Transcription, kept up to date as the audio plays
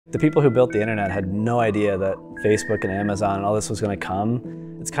The people who built the internet had no idea that Facebook and Amazon and all this was going to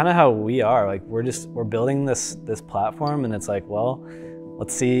come. It's kind of how we are. Like we're building this platform, and it's like, well,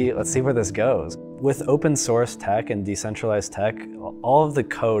 let's see where this goes. With open source tech and decentralized tech, all of the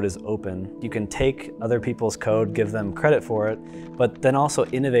code is open. You can take other people's code, give them credit for it, but then also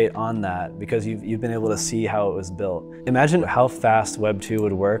innovate on that because you've been able to see how it was built. Imagine how fast Web 2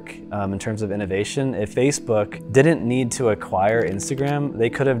 would work in terms of innovation. If Facebook didn't need to acquire Instagram,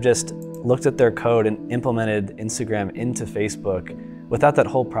 they could have just looked at their code and implemented Instagram into Facebook without that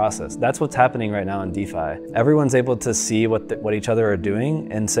whole process. That's what's happening right now in DeFi. Everyone's able to see what each other are doing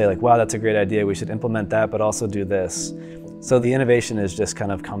and say like, wow, that's a great idea. We should implement that, but also do this. So the innovation is just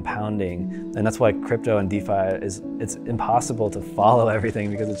kind of compounding. And that's why crypto and DeFi it's impossible to follow everything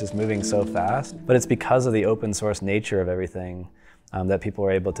because it's just moving so fast. But it's because of the open source nature of everything that people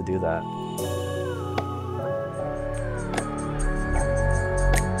are able to do that.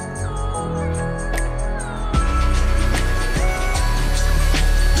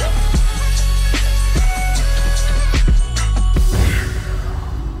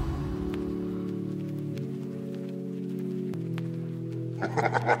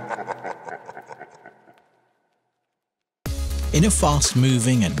 In a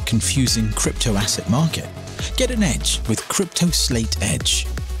fast-moving and confusing crypto asset market, get an edge with Cryptoslate Edge.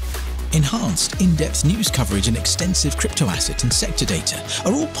 Enhanced, in-depth news coverage and extensive crypto asset and sector data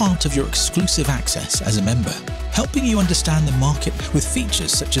are all part of your exclusive access as a member, helping you understand the market with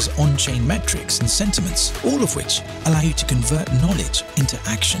features such as on-chain metrics and sentiments, all of which allow you to convert knowledge into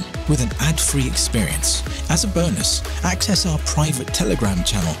action with an ad-free experience. As a bonus, access our private Telegram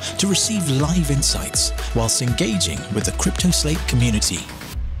channel to receive live insights whilst engaging with the Cryptoslate community.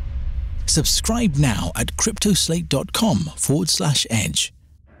 Subscribe now at cryptoslate.com/edge.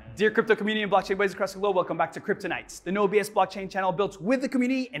 Dear crypto community and blockchain buddies across the globe, welcome back to Cryptonites, the no BS blockchain channel built with the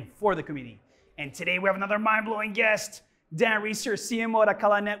community and for the community. And today we have another mind-blowing guest, Dan Reecer, CMO at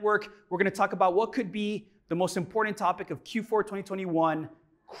Acala Network. We're going to talk about what could be the most important topic of Q4 2021,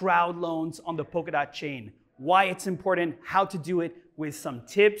 crowd loans on the Polkadot chain. Why it's important, how to do it with some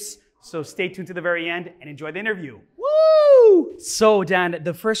tips. So stay tuned to the very end and enjoy the interview. Woo! So Dan,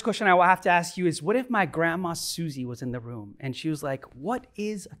 the first question I will have to ask you is, what if my grandma Susie was in the room and she was like, what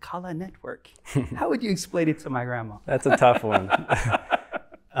is Acala Network? How would you explain it to my grandma? That's a tough one.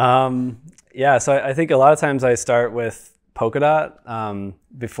 Yeah, so I think a lot of times I start with Polkadot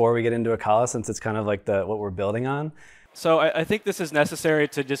before we get into Acala, since it's kind of like what we're building on. So I think this is necessary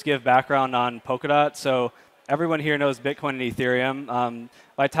to just give background on Polkadot. So everyone here knows Bitcoin and Ethereum.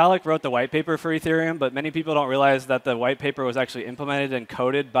 Vitalik wrote the white paper for Ethereum, but many people don't realize that the white paper was actually implemented and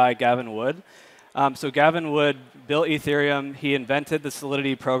coded by Gavin Wood. So Gavin Wood built Ethereum. He invented the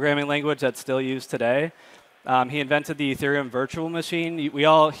Solidity programming language that's still used today. He invented the Ethereum virtual machine. We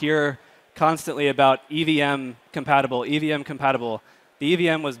all hear constantly about EVM compatible, EVM compatible. The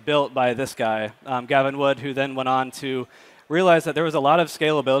EVM was built by this guy, Gavin Wood, who then went on to realize that there was a lot of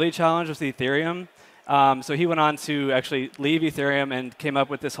scalability challenge with Ethereum. So he went on to actually leave Ethereum and came up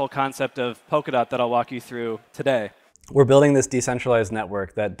with this whole concept of Polkadot that I'll walk you through today. We're building this decentralized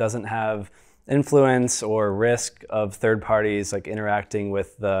network that doesn't have influence or risk of third parties like interacting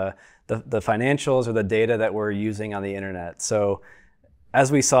with the financials or the data that we're using on the internet. So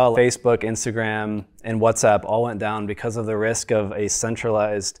as we saw, Facebook, Instagram, and WhatsApp all went down because of the risk of a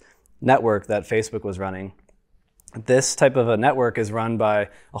centralized network that Facebook was running. This type of a network is run by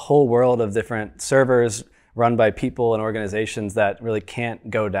a whole world of different servers run by people and organizations that really can't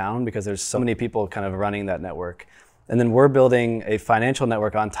go down because there's so many people kind of running that network. And then we're building a financial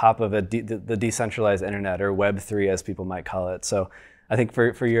network on top of the decentralized internet, or Web3 as people might call it. So I think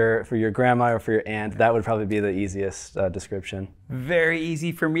for your grandma or for your aunt, that would probably be the easiest description. Very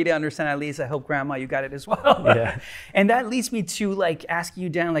easy for me to understand, at least. I hope grandma, you got it as well. Yeah. And that leads me to like asking you,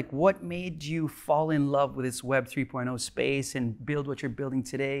 Dan, like what made you fall in love with this Web 3.0 space and build what you're building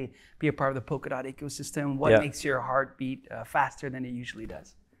today, be a part of the Polkadot ecosystem? What makes your heart beat faster than it usually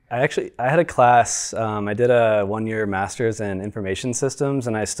does? I had a class, I did a one-year master's in information systems,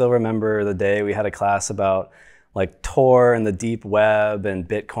 and I still remember the day we had a class about like Tor and the deep web and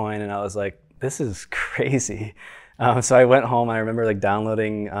Bitcoin, and I was like, this is crazy. So I went home and I remember like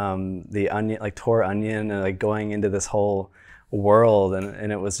downloading the Onion, like Tor Onion, and like going into this whole world,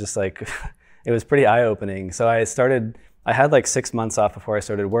 and it was just like, it was pretty eye-opening. So I had like 6 months off before I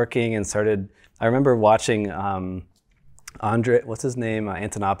started working, and I remember watching Andre, what's his name,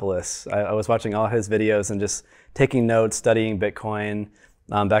 Antonopoulos. I was watching all his videos and just taking notes, studying Bitcoin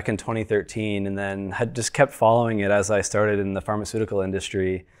back in 2013, and then had just kept following it as I started in the pharmaceutical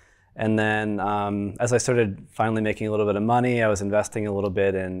industry. And then as I started finally making a little bit of money, I was investing a little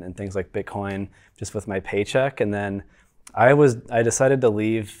bit in things like Bitcoin just with my paycheck. And then I decided to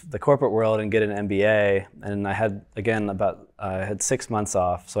leave the corporate world and get an MBA. And I had, again, I had 6 months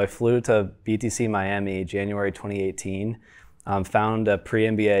off. So I flew to BTC Miami, January 2018, found a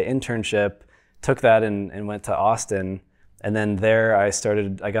pre-MBA internship, took that and went to Austin. And then there I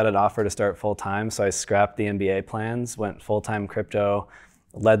got an offer to start full-time. So I scrapped the MBA plans, went full-time crypto,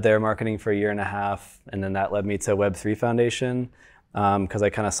 led their marketing for a year and a half, and then that led me to Web3 Foundation because I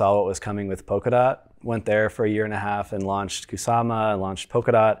kind of saw what was coming with Polkadot. Went there for a year and a half and launched Kusama, launched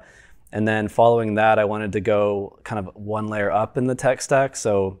Polkadot. And then following that, I wanted to go kind of one layer up in the tech stack.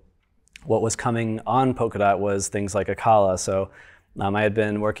 So what was coming on Polkadot was things like Acala. So I had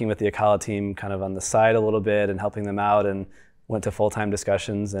been working with the Acala team kind of on the side a little bit and helping them out, and went to full-time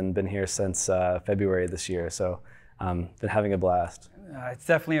discussions and been here since February this year. So been having a blast. It's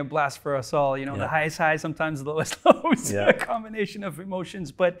definitely a blast for us all. You know, the highest highs, sometimes the lowest lows, a combination of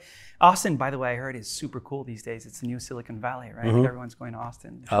emotions. But Austin, by the way, I heard is super cool these days. It's the new Silicon Valley, right? Like everyone's going to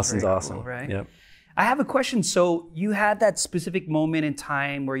Austin. Austin's awesome, cool, right? Yep. I have a question. So you had that specific moment in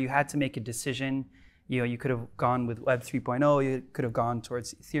time where you had to make a decision. You know, you could have gone with Web 3.0, you could have gone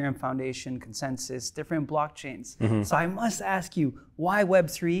towards Ethereum Foundation, Consensus, different blockchains. So I must ask you, why Web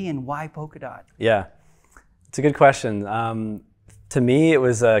 3 and why Polkadot? Yeah, it's a good question. To me, it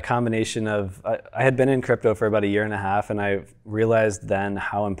was a combination of, I had been in crypto for about a year and a half, and I realized then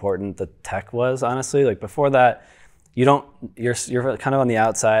how important the tech was, honestly. Like before that, you're kind of on the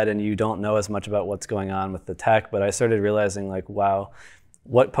outside and you don't know as much about what's going on with the tech, but I started realizing like, wow,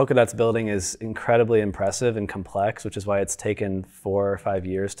 what Polkadot's building is incredibly impressive and complex, which is why it's taken 4 or 5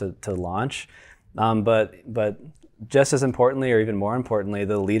 years to launch. But just as importantly, or even more importantly,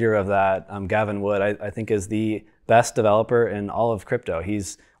 the leader of that, Gavin Wood, I think is the best developer in all of crypto.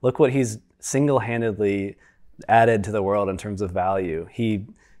 Look what he's single-handedly added to the world in terms of value. He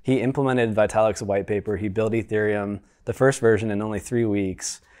implemented Vitalik's white paper. He built Ethereum, the first version, in only 3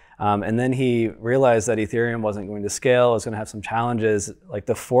 weeks. And then he realized that Ethereum wasn't going to scale, it was going to have some challenges. Like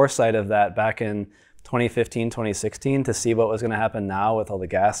the foresight of that back in 2015, 2016, to see what was going to happen now with all the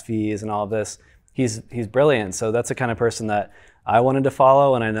gas fees and all of this, he's brilliant. So that's the kind of person that I wanted to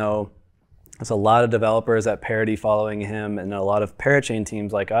follow, and I know there's a lot of developers at Parity following him, and a lot of parachain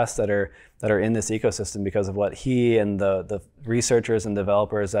teams like us that are in this ecosystem because of what he and the researchers and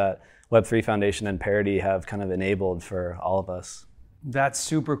developers at Web3 Foundation and Parity have kind of enabled for all of us. That's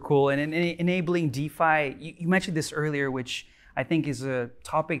super cool. And enabling DeFi, you mentioned this earlier, which I think is a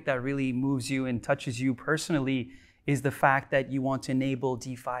topic that really moves you and touches you personally, is the fact that you want to enable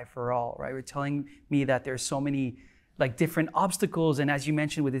DeFi for all, right? You're telling me that there's so many like different obstacles, and as you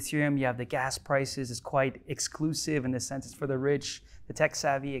mentioned with Ethereum, you have the gas prices is quite exclusive in the sense it's for the rich, the tech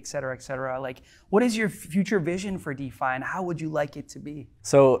savvy, et cetera, et cetera. Like, what is your future vision for DeFi, and how would you like it to be?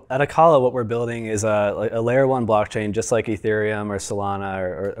 So at Acala, what we're building is a layer 1 blockchain, just like Ethereum or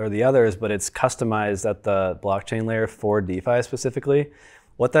Solana or the others, but it's customized at the blockchain layer for DeFi specifically.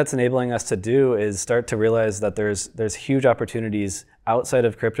 What that's enabling us to do is start to realize that there's huge opportunities outside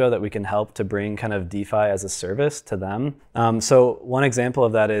of crypto that we can help to bring kind of DeFi as a service to them. So one example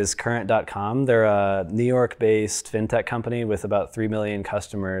of that is Current.com. They're a New York-based fintech company with about 3 million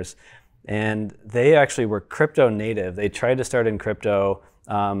customers. And they actually were crypto native. They tried to start in crypto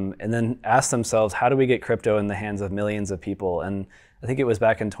and then asked themselves, how do we get crypto in the hands of millions of people? And I think it was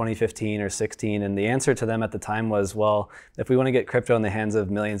back in 2015 or 16, and the answer to them at the time was, well, if we want to get crypto in the hands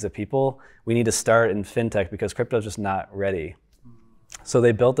of millions of people, we need to start in fintech because crypto is just not ready. So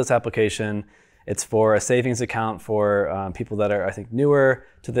they built this application. It's for a savings account for people that are, I think, newer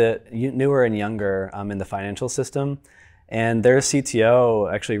and younger in the financial system. And their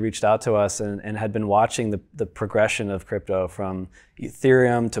CTO actually reached out to us and had been watching the progression of crypto from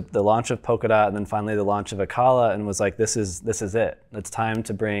Ethereum to the launch of Polkadot and then finally the launch of Acala, and was like, this is it. It's time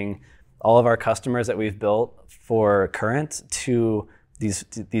to bring all of our customers that we've built for Current to these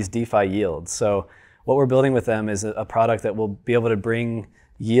DeFi yields. So what we're building with them is a product that will be able to bring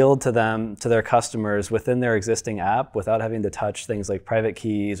yield to them, to their customers within their existing app without having to touch things like private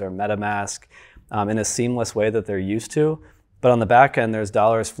keys or MetaMask in a seamless way that they're used to. But on the back end, there's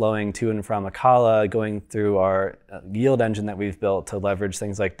dollars flowing to and from Acala going through our yield engine that we've built to leverage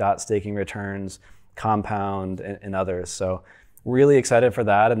things like dot staking returns, Compound, and others. So really excited for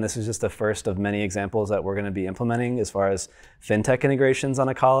that. And this is just the first of many examples that we're going to be implementing as far as fintech integrations on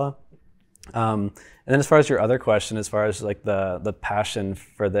Acala. And then as far as your other question, as far as like the passion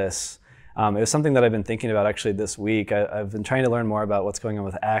for this, it was something that I've been thinking about actually this week. I've been trying to learn more about what's going on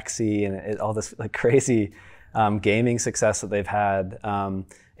with Axie and all this like crazy gaming success that they've had,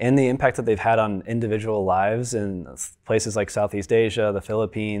 and the impact that they've had on individual lives in places like Southeast Asia, the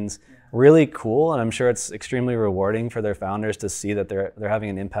Philippines. Really cool, and I'm sure it's extremely rewarding for their founders to see that they're having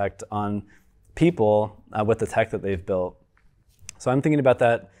an impact on people with the tech that they've built. So I'm thinking about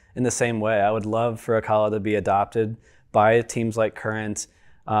that in the same way. I would love for Acala to be adopted by teams like Current,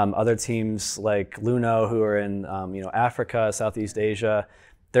 other teams like Luno who are in Africa, Southeast Asia.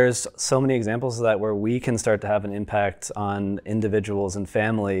 There's so many examples of that where we can start to have an impact on individuals and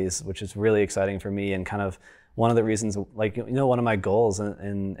families, which is really exciting for me, and kind of one of the reasons, like, one of my goals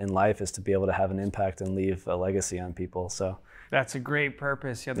in life is to be able to have an impact and leave a legacy on people. So that's a great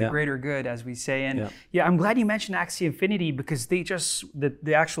purpose. The greater good, as we say. And yeah, I'm glad you mentioned Axie Infinity, because they just,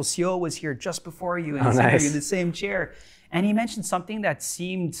 the actual CEO was here just before you, and nice. in the same chair. And he mentioned something that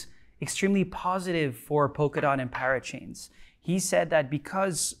seemed extremely positive for Polkadot and parachains. He said that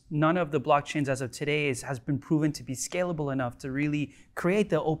because none of the blockchains as of today has been proven to be scalable enough to really create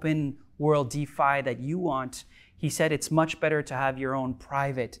the open world DeFi that you want, he said it's much better to have your own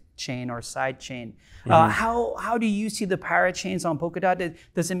private chain or side chain. How do you see the parachains on Polkadot?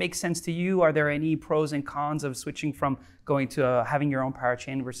 Does it make sense to you? Are there any pros and cons of switching from going to having your own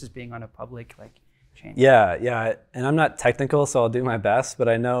parachain versus being on a public chain? Yeah, and I'm not technical, so I'll do my best, but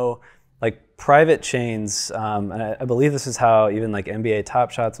I know like private chains, and I believe this is how even like NBA Top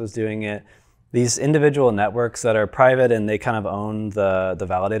Shots was doing it. These individual networks that are private and they kind of own the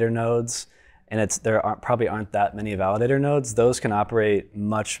validator nodes, and probably aren't that many validator nodes. Those can operate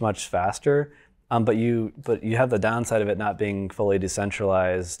much faster, but you have the downside of it not being fully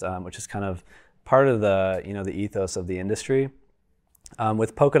decentralized, which is kind of part of the the ethos of the industry.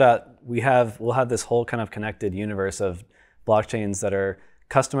 With Polkadot, we'll have this whole kind of connected universe of blockchains that are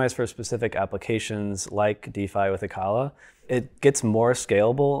customized for specific applications like DeFi with Acala. It gets more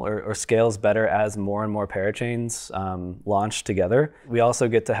scalable or scales better as more and more parachains launch together. We also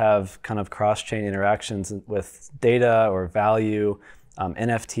get to have kind of cross-chain interactions with data or value,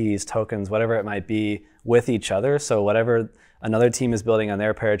 NFTs, tokens, whatever it might be, with each other. So whatever another team is building on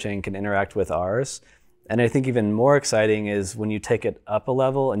their parachain can interact with ours. And I think even more exciting is when you take it up a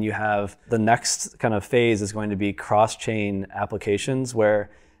level and you have the next kind of phase is going to be cross-chain applications,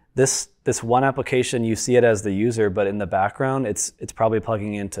 where this one application, you see it as the user, but in the background, it's probably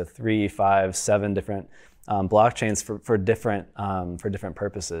plugging into 3, 5, 7 different blockchains for different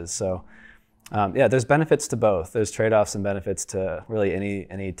purposes. So yeah, there's benefits to both. There's trade-offs and benefits to really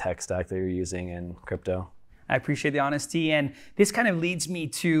any tech stack that you're using in crypto. I appreciate the honesty, and this kind of leads me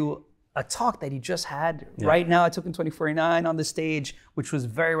to a talk that he just had right now at Token 2049 on the stage, which was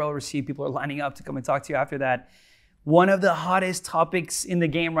very well received. People are lining up to come and talk to you after that. One of the hottest topics in the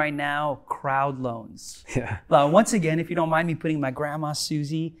game right now, crowd loans. Yeah. Once again, if you don't mind me putting my grandma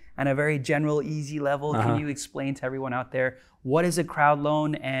Susie on a very general, easy level, can you explain to everyone out there what is a crowd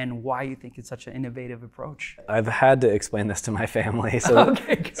loan and why you think it's such an innovative approach? I've had to explain this to my family. So,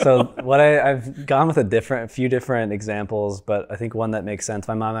 okay, so I've gone with a few different examples, but I think one that makes sense.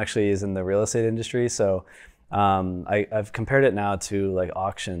 My mom actually is in the real estate industry, so I've compared it now to like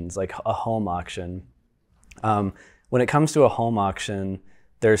auctions, like a home auction. When it comes to a home auction,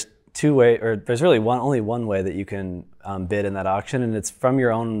 there's there's really only one way that you can bid in that auction, and it's from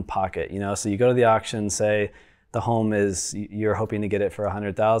your own pocket. So you go to the auction, say the home you're hoping to get it for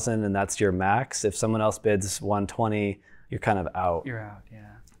 $100,000, and that's your max. If someone else bids 120, you're kind of out. You're out,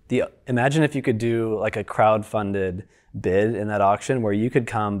 yeah. Imagine if you could do like a crowd-funded bid in that auction where you could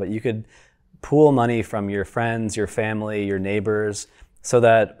come, but you could pool money from your friends, your family, your neighbors, so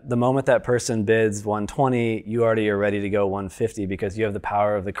that the moment that person bids 120, you already are ready to go 150 because you have the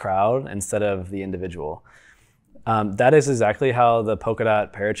power of the crowd instead of the individual. That is exactly how the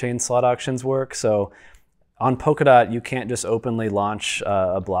Polkadot parachain slot auctions work. So on Polkadot, you can't just openly launch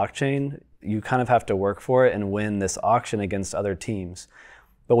a blockchain. You kind of have to work for it and win this auction against other teams.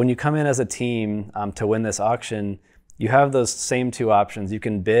 But when you come in as a team to win this auction, you have those same two options. You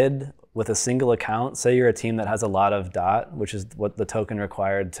can bid with a single account. Say you're a team that has a lot of DOT, which is what the token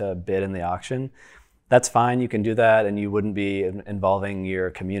required to bid in the auction. That's fine, you can do that, and you wouldn't be involving your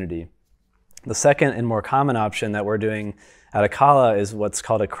community. The second and more common option that we're doing at Acala is what's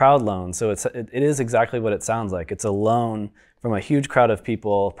called a crowd loan. So it is exactly what it sounds like. It's a loan from a huge crowd of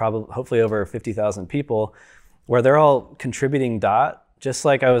people, hopefully over 50,000 people, where they're all contributing DOT. Just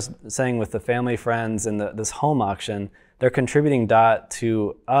like I was saying with the family, friends, and this home auction, they're contributing DOT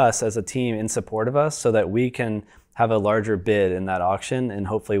to us as a team in support of us so that we can have a larger bid in that auction and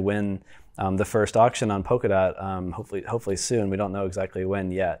hopefully win the first auction on Polkadot, hopefully soon. We don't know exactly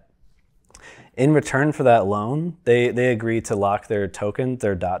when yet. In return for that loan, they agree to lock their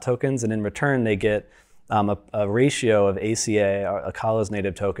DOT tokens, and in return they get a ratio of ACA, or Acala's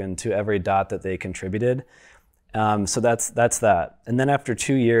native token, to every DOT that they contributed. So that's that. And then after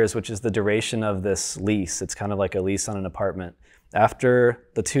 2 years, which is the duration of this lease, it's kind of like a lease on an apartment. After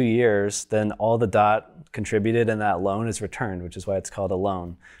the 2 years, then all the DOT contributed in that loan is returned, which is why it's called a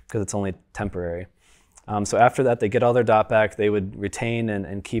loan, because it's only temporary. So after that, they get all their DOT back. They would retain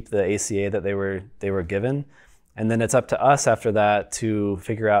and keep the ACA that they were given. And then it's up to us after that to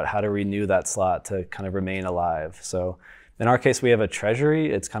figure out how to renew that slot to kind of remain alive. So in our case, we have a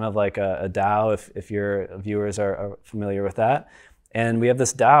treasury. It's kind of like a DAO, if your viewers are familiar with that. And we have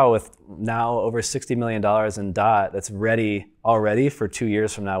this DAO with now over $60 million in DOT that's ready already for 2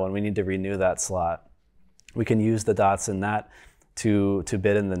 years from now when we need to renew that slot. We can use the DOTs in that to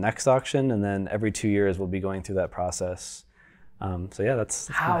bid in the next auction, and then every 2 years we'll be going through that process. So yeah, that's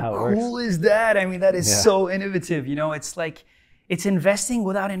how it works. How cool is that? I mean, that is so innovative. You know, it's like, it's investing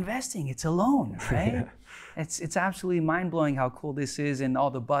without investing. It's a loan, right? Yeah. It's absolutely mind-blowing how cool this is and all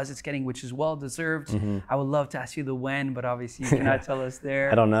the buzz it's getting, which is well-deserved. Mm-hmm. I would love to ask you the when, but obviously you cannot tell us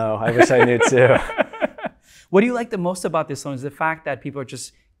there. I don't know. I wish I knew too. What do you like the most about this loan? Is the fact that people are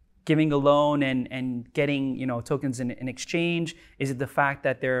just giving a loan and getting, you know, tokens in exchange? Is it the fact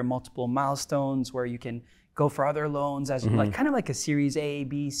that there are multiple milestones where you can go for other loans as like kind of like a series A,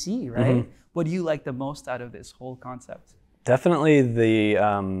 B, C, right? Mm-hmm. What do you like the most out of this whole concept? Definitely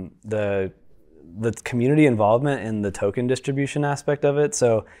the community involvement in the token distribution aspect of it.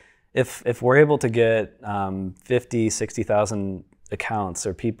 So if we're able to get 50, 60,000 accounts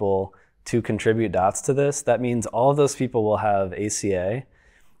or people to contribute DOTs to this, that means all of those people will have ACA.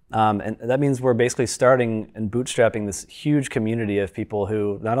 And that means we're basically starting and bootstrapping this huge community of people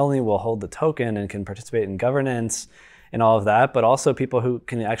who not only will hold the token and can participate in governance and all of that, but also people who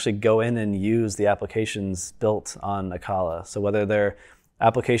can actually go in and use the applications built on Acala. So whether they're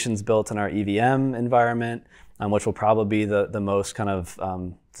applications built in our EVM environment, which will probably be the most kind of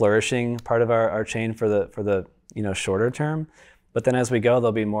flourishing part of our chain for the shorter term. But then as we go,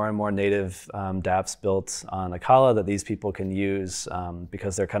 there'll be more and more native dApps built on Acala that these people can use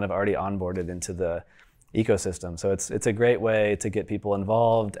because they're kind of already onboarded into the ecosystem. So it's a great way to get people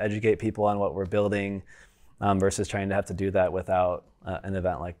involved, educate people on what we're building, versus trying to have to do that without an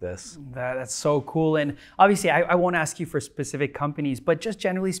event like this. That's so cool. And obviously, I won't ask you for specific companies, but just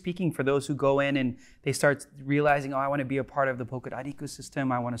generally speaking, for those who go in and they start realizing, oh, I want to be a part of the Polkadot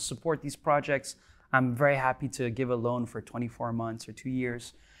ecosystem, I want to support these projects, I'm very happy to give a loan for 24 months or 2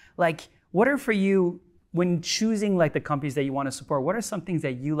 years. Like, what are for you, when choosing like the companies that you want to support, what are some things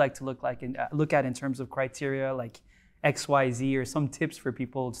that you like to look at in terms of criteria, like X, Y, Z, or some tips for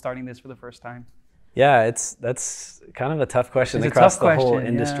people starting this for the first time? Yeah, that's kind of a tough question across the whole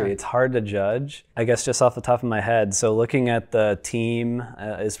industry. Yeah. It's hard to judge. I guess just off the top of my head, so looking at the team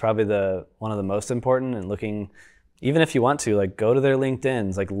is probably one of the most important, and looking, even if you want to, like, go to their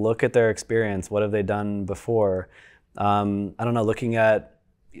LinkedIns, like look at their experience. What have they done before? I don't know, looking at,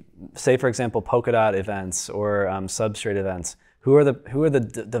 say for example, Polkadot events or Substrate events. Who are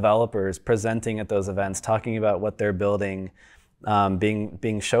the developers presenting at those events, talking about what they're building, being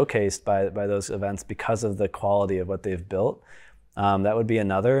showcased by those events because of the quality of what they've built? That would be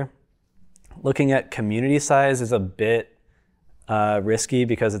another. Looking at community size is a bit risky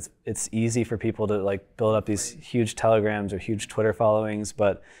because it's easy for people to like build up these huge Telegrams or huge Twitter followings.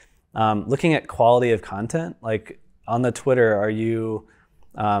 But looking at quality of content, like on the Twitter, are you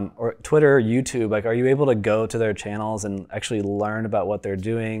or Twitter or YouTube, like, are you able to go to their channels and actually learn about what they're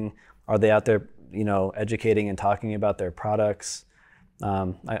doing? Are they out there, educating and talking about their products?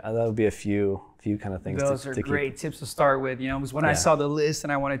 That would be a few kind of things. Those are great tips to start with. It was when I saw the list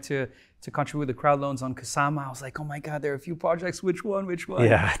and I wanted to contribute with the Crowdloans on Kusama, I was like, oh my God, there are a few projects. Which one?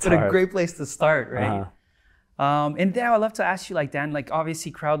 Yeah, it's hard. A great place to start, right? And then I'd love to ask you, like, Dan, like,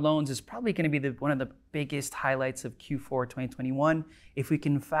 obviously Crowdloans is probably going to be one of the biggest highlights of Q4 2021. If we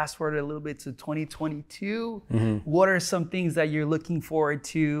can fast forward a little bit to 2022, what are some things that you're looking forward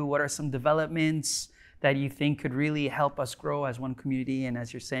to? What are some developments that you think could really help us grow as one community and,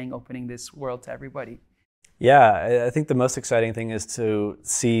 as you're saying, opening this world to everybody? Yeah, I think the most exciting thing is to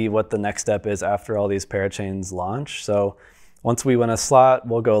see what the next step is after all these parachains launch. So once we win a slot,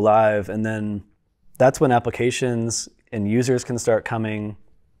 we'll go live, and then that's when applications and users can start coming.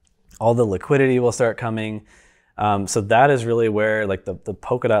 All the liquidity will start coming. So that is really where like the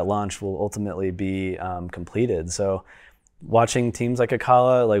Polkadot launch will ultimately be completed. So watching teams like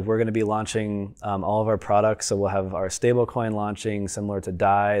Acala, like we're going to be launching all of our products. So we'll have our stablecoin launching similar to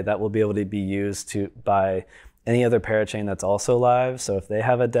DAI that will be able to be used by any other parachain that's also live. So if they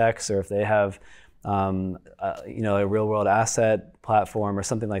have a DEX or if they have a real world asset platform or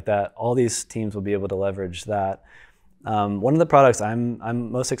something like that. All these teams will be able to leverage that. One of the products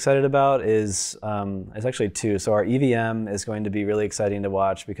I'm most excited about is actually two. So our EVM is going to be really exciting to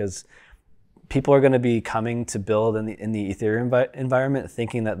watch because people are going to be coming to build in the Ethereum environment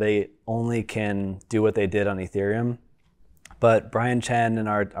thinking that they only can do what they did on Ethereum. But Brian Chen and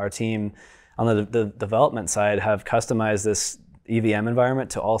our team on the development side have customized this EVM environment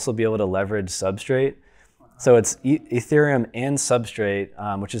to also be able to leverage Substrate. So it's Ethereum and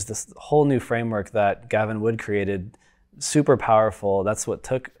Substrate, which is this whole new framework that Gavin Wood created. Super powerful. That's what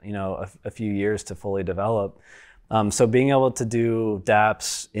took a few years to fully develop. So being able to do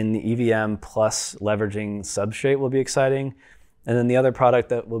dApps in the EVM plus leveraging Substrate will be exciting. And then the other product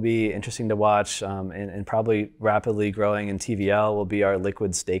that will be interesting to watch and probably rapidly growing in TVL will be our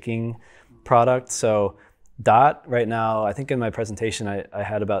liquid staking product. So DOT right now, I think in my presentation I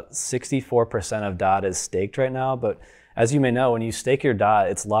had about 64% of DOT is staked right now. But as you may know, when you stake your DOT,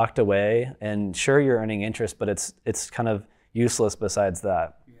 it's locked away. And sure, you're earning interest, but it's kind of useless besides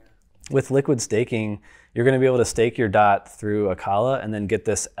that. Yeah. With liquid staking, you're going to be able to stake your DOT through Acala and then get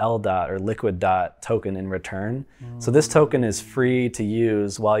this LDOT or liquid DOT token in return. So this token is free to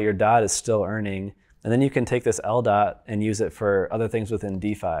use while your DOT is still earning. And then you can take this LDOT and use it for other things within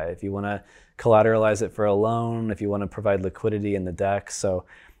DeFi. If you want to collateralize it for a loan, if you want to provide liquidity in the DEX. So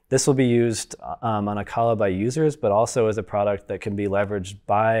this will be used on Acala by users, but also as a product that can be leveraged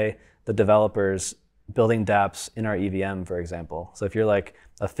by the developers building dApps in our EVM, for example. So if you're like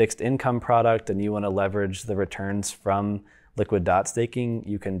a fixed income product and you want to leverage the returns from liquid DOT staking,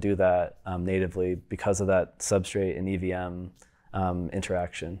 you can do that natively because of that Substrate and EVM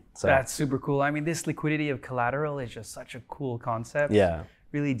interaction. So that's super cool. I mean, this liquidity of collateral is just such a cool concept. Yeah.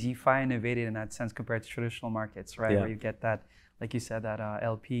 Really DeFi innovated in that sense compared to traditional markets, right? Yeah. Where you get that, like you said, that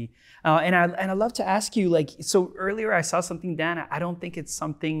LP. And I'd love to ask you, like, so earlier I saw something, Dan, I don't think it's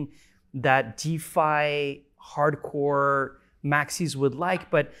something that DeFi hardcore maxis would like,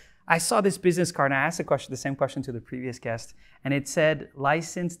 but I saw this business card and I asked the same question to the previous guest, and it said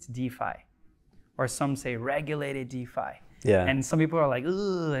licensed DeFi, or some say regulated DeFi. Yeah. And some people are like,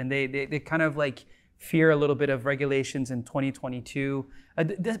 ugh, and they kind of like fear a little bit of regulations in 2022.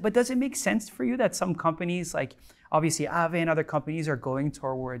 But does it make sense for you that some companies, like obviously Aave and other companies, are going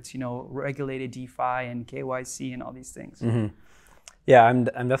towards regulated DeFi and KYC and all these things? Mm-hmm. Yeah, I'm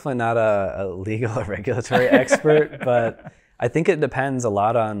definitely not a legal or regulatory expert, but I think it depends a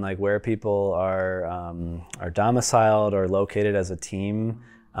lot on like where people are domiciled or located as a team.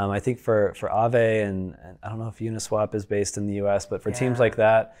 I think for Aave and I don't know if Uniswap is based in the US, but for teams like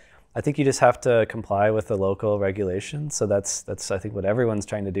that, I think you just have to comply with the local regulations. So that's I think what everyone's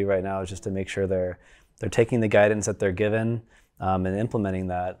trying to do right now is just to make sure they're taking the guidance that they're given and implementing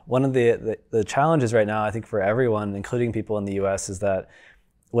that. One of the challenges right now, I think for everyone, including people in the US, is that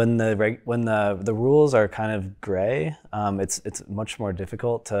when the rules are kind of gray, it's much more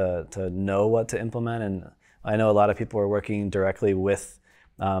difficult to know what to implement. And I know a lot of people are working directly with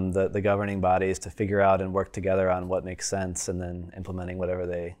the governing bodies to figure out and work together on what makes sense, and then implementing whatever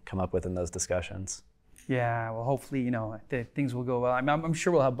they come up with in those discussions. Yeah, well, hopefully, things will go well. I'm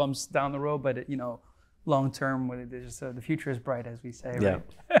sure we'll have bumps down the road, but long term, the future is bright, as we say. Right?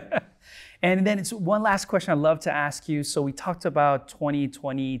 Yeah. And then it's one last question I'd love to ask you. So we talked about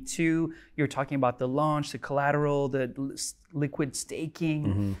 2022. You're talking about the launch, the collateral, the liquid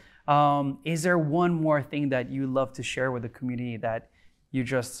staking. Mm-hmm. Is there one more thing that you love to share with the community that you're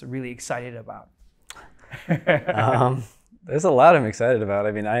just really excited about? There's a lot I'm excited about.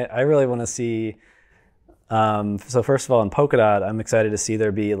 I mean, I really want to see, so first of all, in Polkadot, I'm excited to see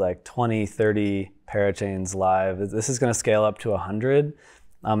there be like 20, 30 parachains live. This is going to scale up to 100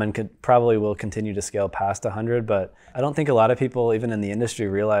 and probably will continue to scale past 100, but I don't think a lot of people, even in the industry,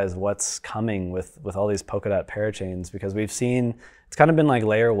 realize what's coming with all these Polkadot parachains, because we've seen, it's kind of been like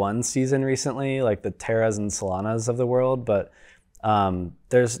layer one season recently, like the Terras and Solanas of the world, but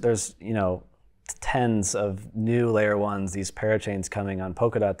there's tens of new layer ones, these parachains coming on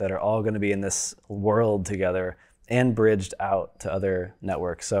Polkadot that are all going to be in this world together and bridged out to other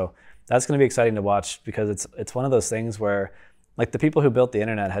networks. So that's going to be exciting to watch, because it's one of those things where like the people who built the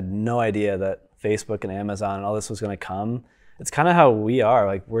internet had no idea that Facebook and Amazon and all this was going to come. It's kind of how we are.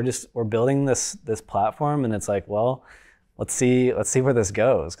 Like we're building this platform, and it's like, well, let's see where this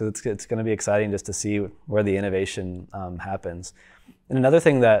goes, because it's going to be exciting just to see where the innovation happens. And another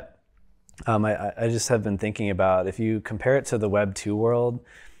thing that I just have been thinking about, if you compare it to the Web 2 world,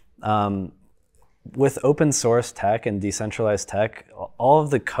 with open source tech and decentralized tech, all of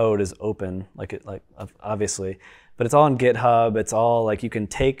the code is open, like obviously, but it's all on GitHub. It's all like you can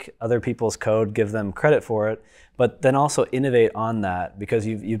take other people's code, give them credit for it, but then also innovate on that because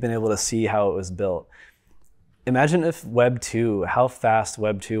you've been able to see how it was built. Imagine if Web 2, how fast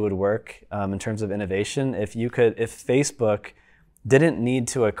Web 2 would work in terms of innovation. If Facebook didn't need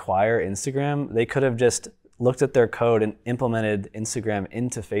to acquire Instagram, they could have just looked at their code and implemented Instagram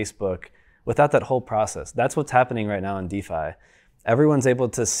into Facebook without that whole process. That's what's happening right now in DeFi. Everyone's able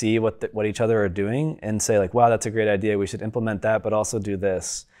to see what each other are doing and say like, wow, that's a great idea. We should implement that, but also do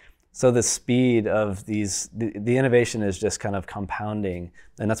this. So the speed of the innovation is just kind of compounding.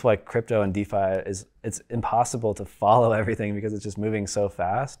 And that's why crypto and DeFi it's impossible to follow everything because it's just moving so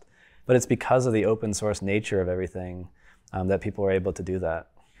fast. But it's because of the open source nature of everything that people are able to do that.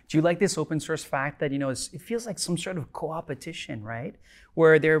 Do you like this open source fact that, it feels like some sort of co-opetition, right?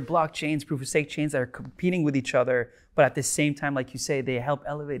 Where there are blockchains, proof of stake chains that are competing with each other, but at the same time, like you say, they help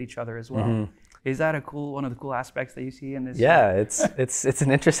elevate each other as well. Mm-hmm. Is that one of the cool aspects that you see in this? Yeah, it's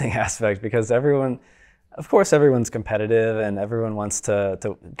an interesting aspect because of course everyone's competitive and everyone wants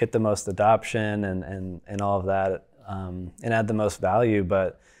to get the most adoption and all of that and add the most value.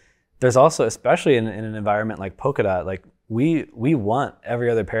 But there's also, especially in an environment like Polkadot, like we want every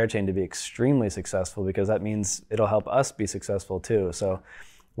other parachain to be extremely successful because that means it'll help us be successful too. So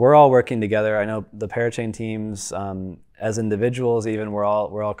we're all working together. I know the parachain teams, as individuals, even we're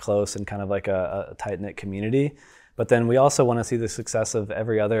all close and kind of like a tight-knit community. But then we also want to see the success of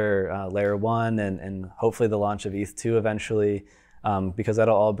every other layer 1 and hopefully the launch of ETH2 eventually, because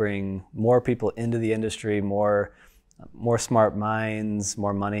that'll all bring more people into the industry, more smart minds,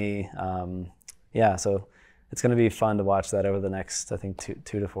 more money. Yeah, so it's going to be fun to watch that over the next, I think,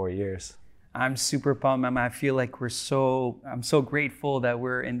 2 to 4 years. I'm super pumped. I feel like I'm so grateful that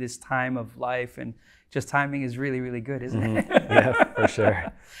we're in this time of life, and just timing is really, really good, isn't it? Yeah, for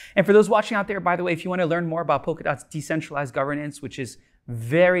sure. And for those watching out there, by the way, if you want to learn more about Polkadot's decentralized governance, which is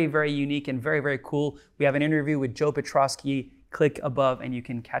very, very unique and very, very cool, we have an interview with Joe Petrosky. Click above and you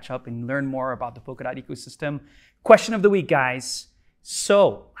can catch up and learn more about the Polkadot ecosystem. Question of the week, guys.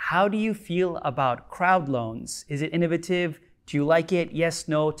 So how do you feel about Crowdloans? Is it innovative? Do you like it? Yes,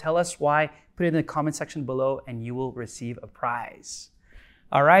 no? Tell us why. Put it in the comment section below and you will receive a prize.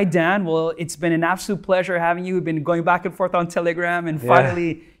 All right, Dan. Well, it's been an absolute pleasure having you. We've been going back and forth on Telegram and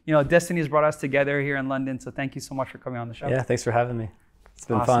finally, Destiny has brought us together here in London. So thank you so much for coming on the show. Yeah, thanks for having me. It's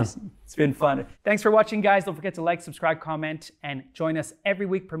been fun. It's been fun. Thanks for watching, guys. Don't forget to like, subscribe, comment, and join us every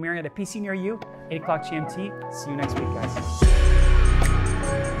week premiering at a PC near you, 8 o'clock GMT. See you next week, guys.